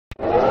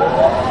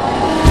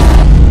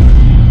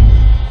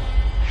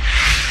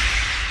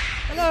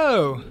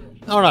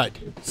Alright,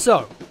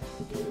 so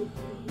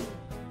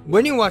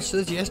when you watch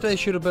this, yesterday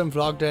should have been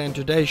vlog day and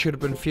today should have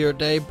been fear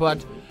day,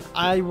 but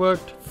I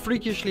worked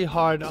freakishly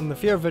hard on the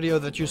fear video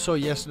that you saw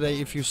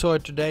yesterday. If you saw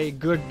it today,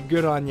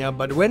 good on ya.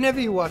 But whenever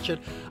you watch it,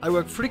 I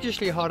worked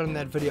freakishly hard on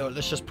that video.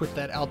 Let's just put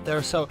that out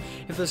there. So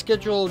if the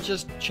schedule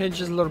just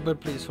changes a little bit,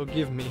 please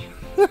forgive me.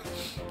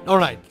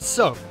 Alright,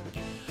 so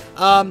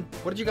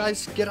what did you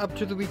guys get up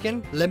to the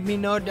weekend? Let me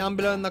know down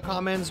below in the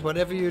comments.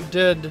 Whatever you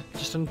did,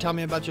 just don't tell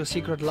me about your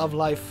secret love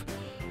life.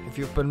 If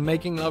you've been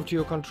making love to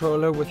your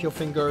controller with your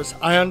fingers,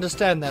 I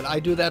understand that. I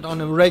do that on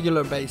a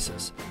regular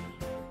basis.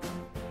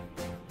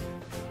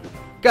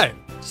 Okay,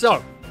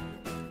 so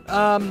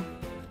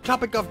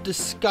topic of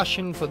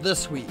discussion for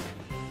this week.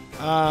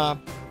 You know,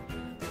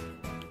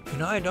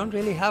 I don't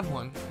really have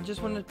one. I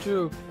just wanted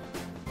to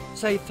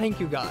say thank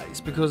you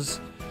guys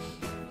because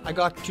I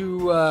got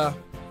to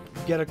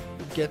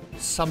get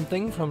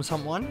something from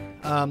someone,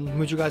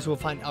 which you guys will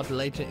find out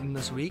later in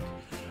this week.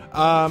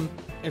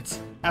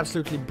 It's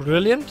absolutely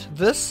brilliant,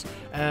 this,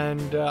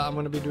 and I'm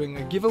going to be doing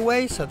a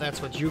giveaway, so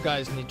that's what you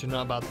guys need to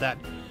know about that.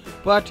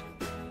 But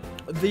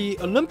the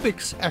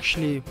Olympics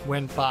actually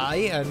went by,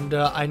 and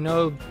I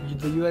know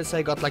the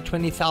USA got like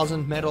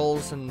 20,000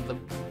 medals, and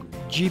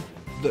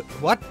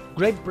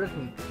Great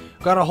Britain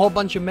got a whole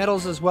bunch of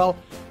medals as well,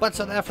 but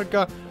South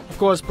Africa, of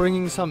course,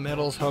 bringing some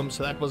medals home,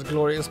 so that was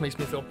glorious. Makes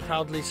me feel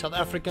proudly South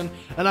African,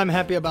 and I'm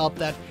happy about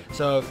that.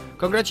 So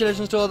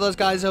congratulations to all those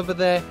guys over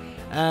there.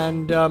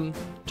 And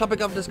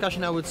topic of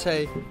discussion, I would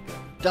say,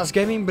 does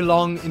gaming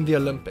belong in the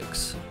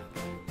Olympics?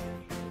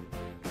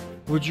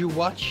 Would you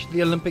watch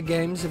the Olympic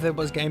Games if there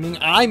was gaming?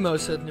 I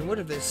most certainly would.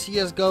 If there's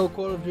CSGO,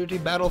 Call of Duty,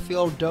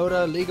 Battlefield,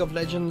 Dota, League of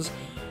Legends.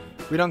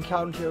 We don't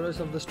count Heroes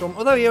of the Storm.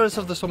 Although Heroes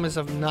of the Storm is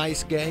a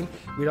nice game,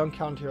 we don't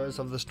count Heroes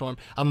of the Storm.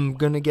 I'm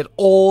gonna get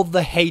all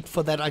the hate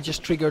for that. I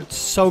just triggered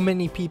so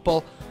many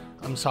people.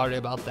 I'm sorry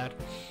about that.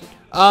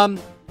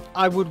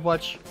 I would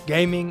watch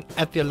gaming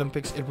at the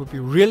Olympics. It would be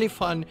really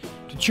fun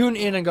to tune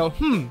in and go,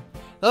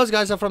 those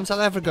guys are from South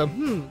Africa.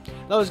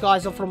 Those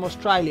guys are from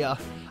Australia.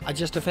 I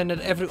just offended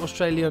every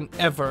Australian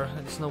ever.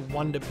 And it's no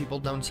wonder people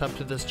don't sub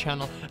to this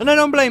channel. And I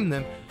don't blame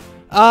them.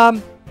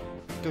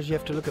 Because you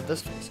have to look at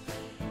this face.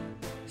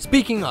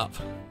 Speaking of,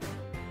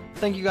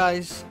 thank you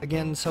guys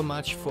again so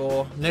much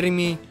for letting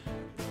me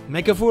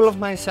make a fool of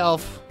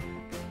myself.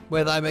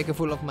 Whether I make a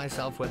fool of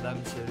myself, whether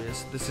I'm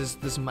serious. This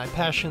is my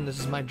passion, this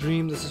is my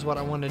dream, this is what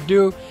I want to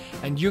do,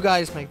 and you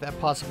guys make that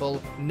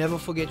possible. Never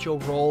forget your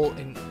role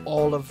in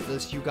all of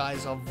this. You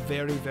guys are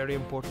very, very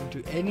important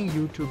to any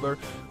YouTuber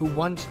who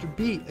wants to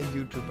be a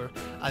YouTuber.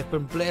 I've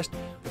been blessed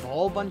with a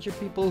whole bunch of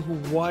people who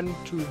want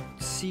to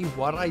see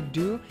what I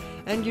do,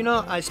 and you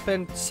know, I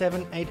spent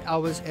 7-8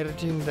 hours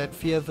editing that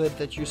fear vid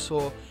that you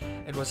saw.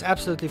 It was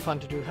absolutely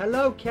fun to do.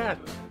 Hello, cat.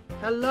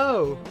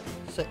 Hello.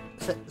 Say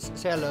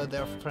hello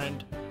there,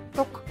 friend.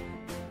 Look,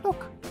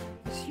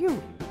 it's you.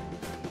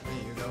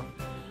 There you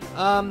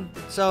go.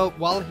 So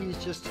while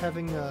he's just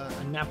having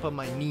a nap on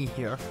my knee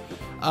here,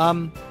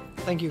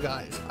 thank you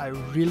guys. I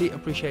really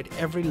appreciate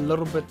every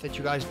little bit that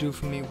you guys do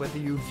for me, whether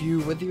you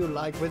view, whether you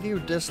like, whether you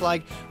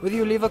dislike, whether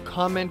you leave a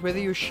comment, whether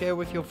you share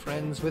with your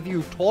friends, whether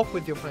you talk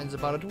with your friends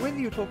about it, whether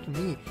you talk to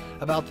me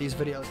about these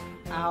videos.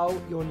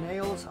 Ow, your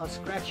nails are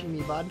scratching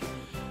me, bud.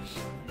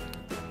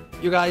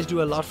 You guys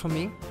do a lot for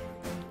me.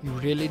 You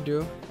really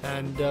do,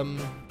 and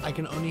I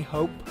can only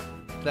hope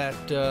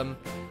that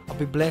I'll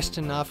be blessed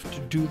enough to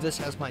do this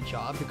as my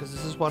job, because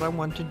this is what I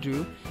want to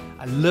do.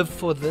 I live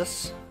for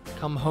this.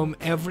 Come home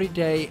every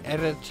day,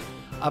 edit,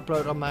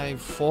 upload on my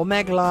 4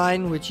 meg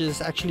line, which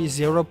is actually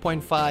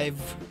 0.5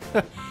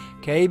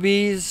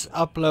 kbs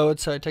upload,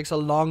 so it takes a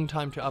long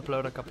time to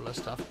upload a couple of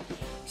stuff.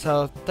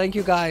 So thank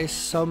you guys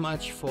so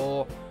much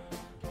for,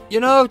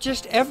 you know,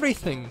 just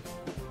everything.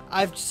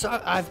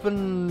 I've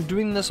been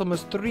doing this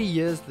almost 3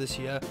 years this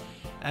year,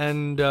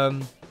 and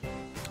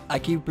I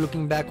keep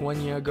looking back 1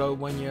 year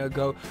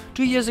ago.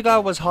 2 years ago I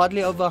was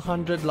hardly over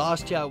 100.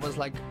 Last year I was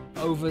like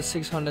over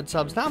 600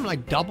 subs. Now I'm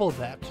like double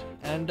that.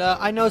 And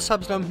I know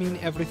subs don't mean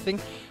everything,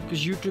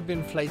 because YouTube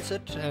inflates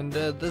it, and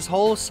this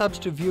whole subs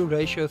to view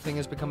ratio thing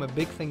has become a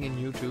big thing in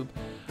YouTube.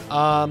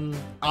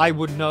 I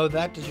would know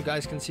that. As you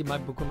guys can see, my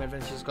Bookworm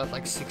Adventures got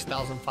like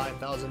 6,000,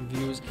 5,000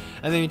 views,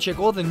 and then you check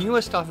all the newer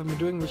stuff I've been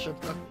doing, which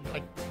I've got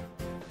like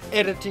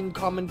editing,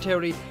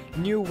 commentary,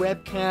 new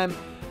webcam,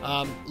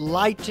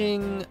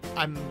 lighting.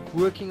 I'm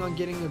working on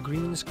getting a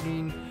green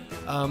screen,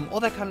 all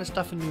that kind of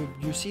stuff, and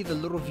you see the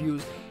little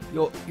views.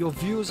 Your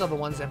views are the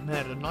ones that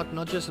matter,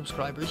 not your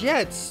subscribers. Yeah,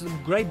 it's a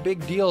great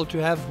big deal to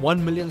have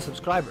 1 million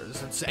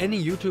subscribers. It's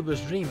any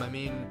YouTuber's dream. I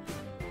mean,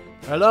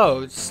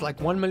 hello, it's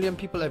like 1 million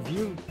people have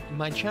viewed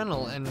my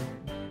channel and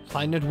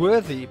find it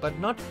worthy, but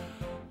not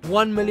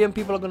 1 million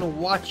people are gonna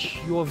watch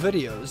your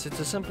videos.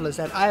 It's as simple as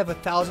that. I have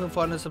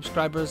 1,400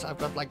 subscribers. I've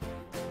got like,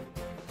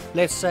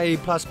 let's say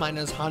plus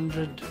minus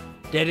 100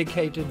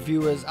 dedicated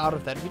viewers out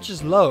of that, which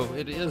is low.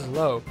 It is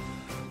low,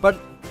 but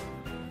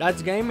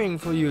that's gaming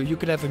for you. You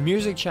could have a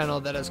music channel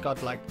that has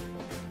got like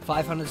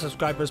 500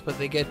 subscribers, but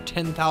they get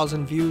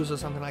 10,000 views or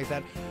something like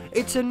that.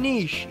 It's a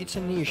niche. It's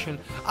a niche, and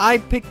I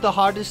picked the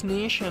hardest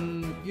niche,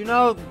 and you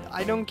know,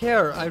 I don't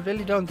care. I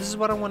really don't. This is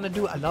what I want to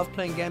do. I love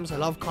playing games. I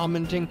love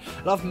commenting.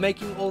 I love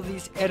making all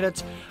these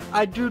edits.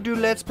 I do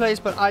Let's Plays,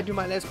 but I do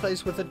my Let's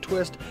Plays with a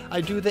twist.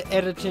 I do the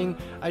editing.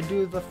 I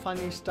do the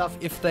funny stuff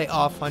if they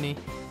are funny.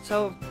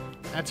 So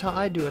that's how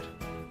I do it.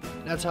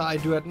 That's how I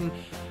do it. And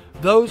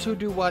those who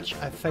do watch,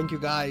 I thank you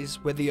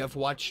guys, whether you have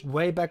watched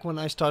way back when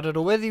I started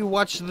or whether you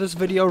watched this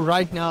video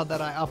right now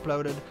that I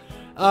uploaded.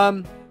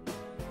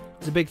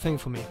 It's a big thing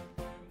for me.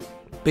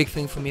 Big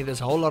thing for me. There's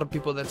a whole lot of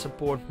people that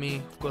support me.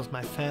 Of course,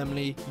 my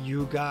family,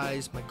 you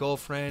guys, my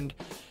girlfriend.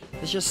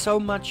 There's just so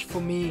much for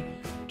me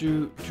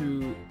to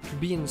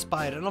be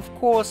inspired. And of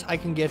course, I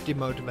can get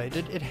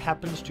demotivated. It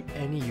happens to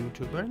any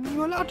YouTuber. And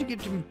you're allowed to get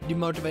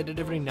demotivated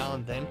every now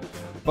and then.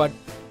 But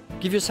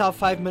give yourself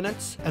 5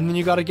 minutes, and then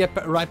you gotta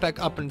get right back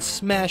up and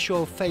smash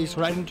your face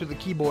right into the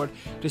keyboard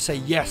to say,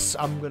 yes,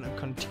 I'm gonna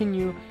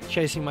continue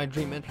chasing my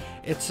dream. And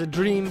it's a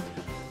dream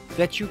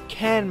that you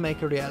can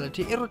make a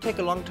reality. It'll take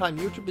a long time.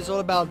 YouTube is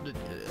all about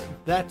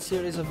that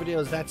series of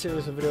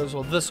videos,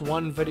 or this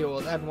one video,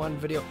 or that one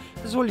video.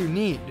 This is all you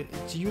need.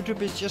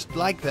 YouTube is just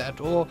like that.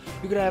 Or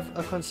you could have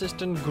a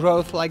consistent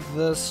growth like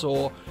this,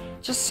 or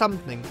just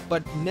something.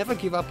 But never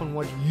give up on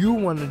what you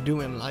want to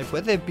do in life,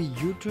 whether it be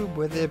YouTube,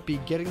 whether it be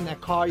getting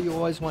that car you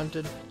always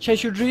wanted.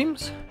 Chase your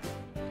dreams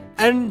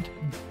and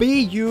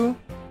be you,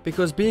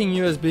 because being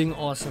you is being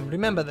awesome.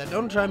 Remember that.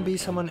 Don't try and be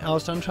someone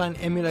else. Don't try and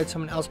emulate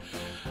someone else.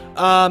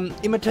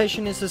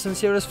 Imitation is the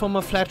sincerest form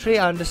of flattery,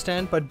 I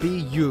understand, but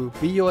be you.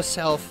 Be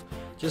yourself.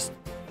 Just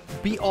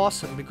be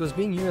awesome, because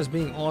being you is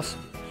being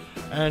awesome.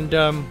 And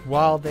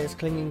while there's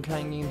clanging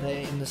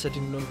there in the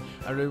sitting room,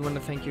 I really want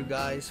to thank you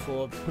guys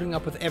for putting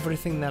up with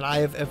everything that I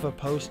have ever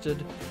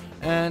posted.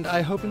 And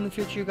I hope in the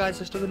future you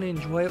guys are still going to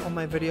enjoy all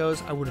my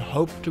videos. I would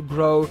hope to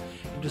grow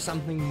into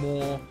something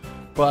more.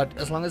 But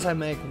as long as I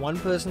make one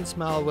person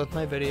smile with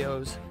my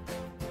videos,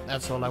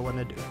 that's all I want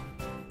to do.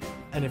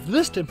 And if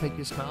this didn't make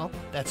you smile,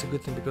 that's a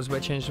good thing, because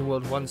we're changing the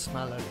world one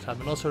smile at a time.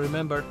 And also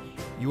remember,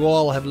 you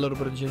all have a little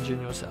bit of ginger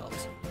in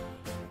yourselves.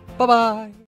 Bye-bye!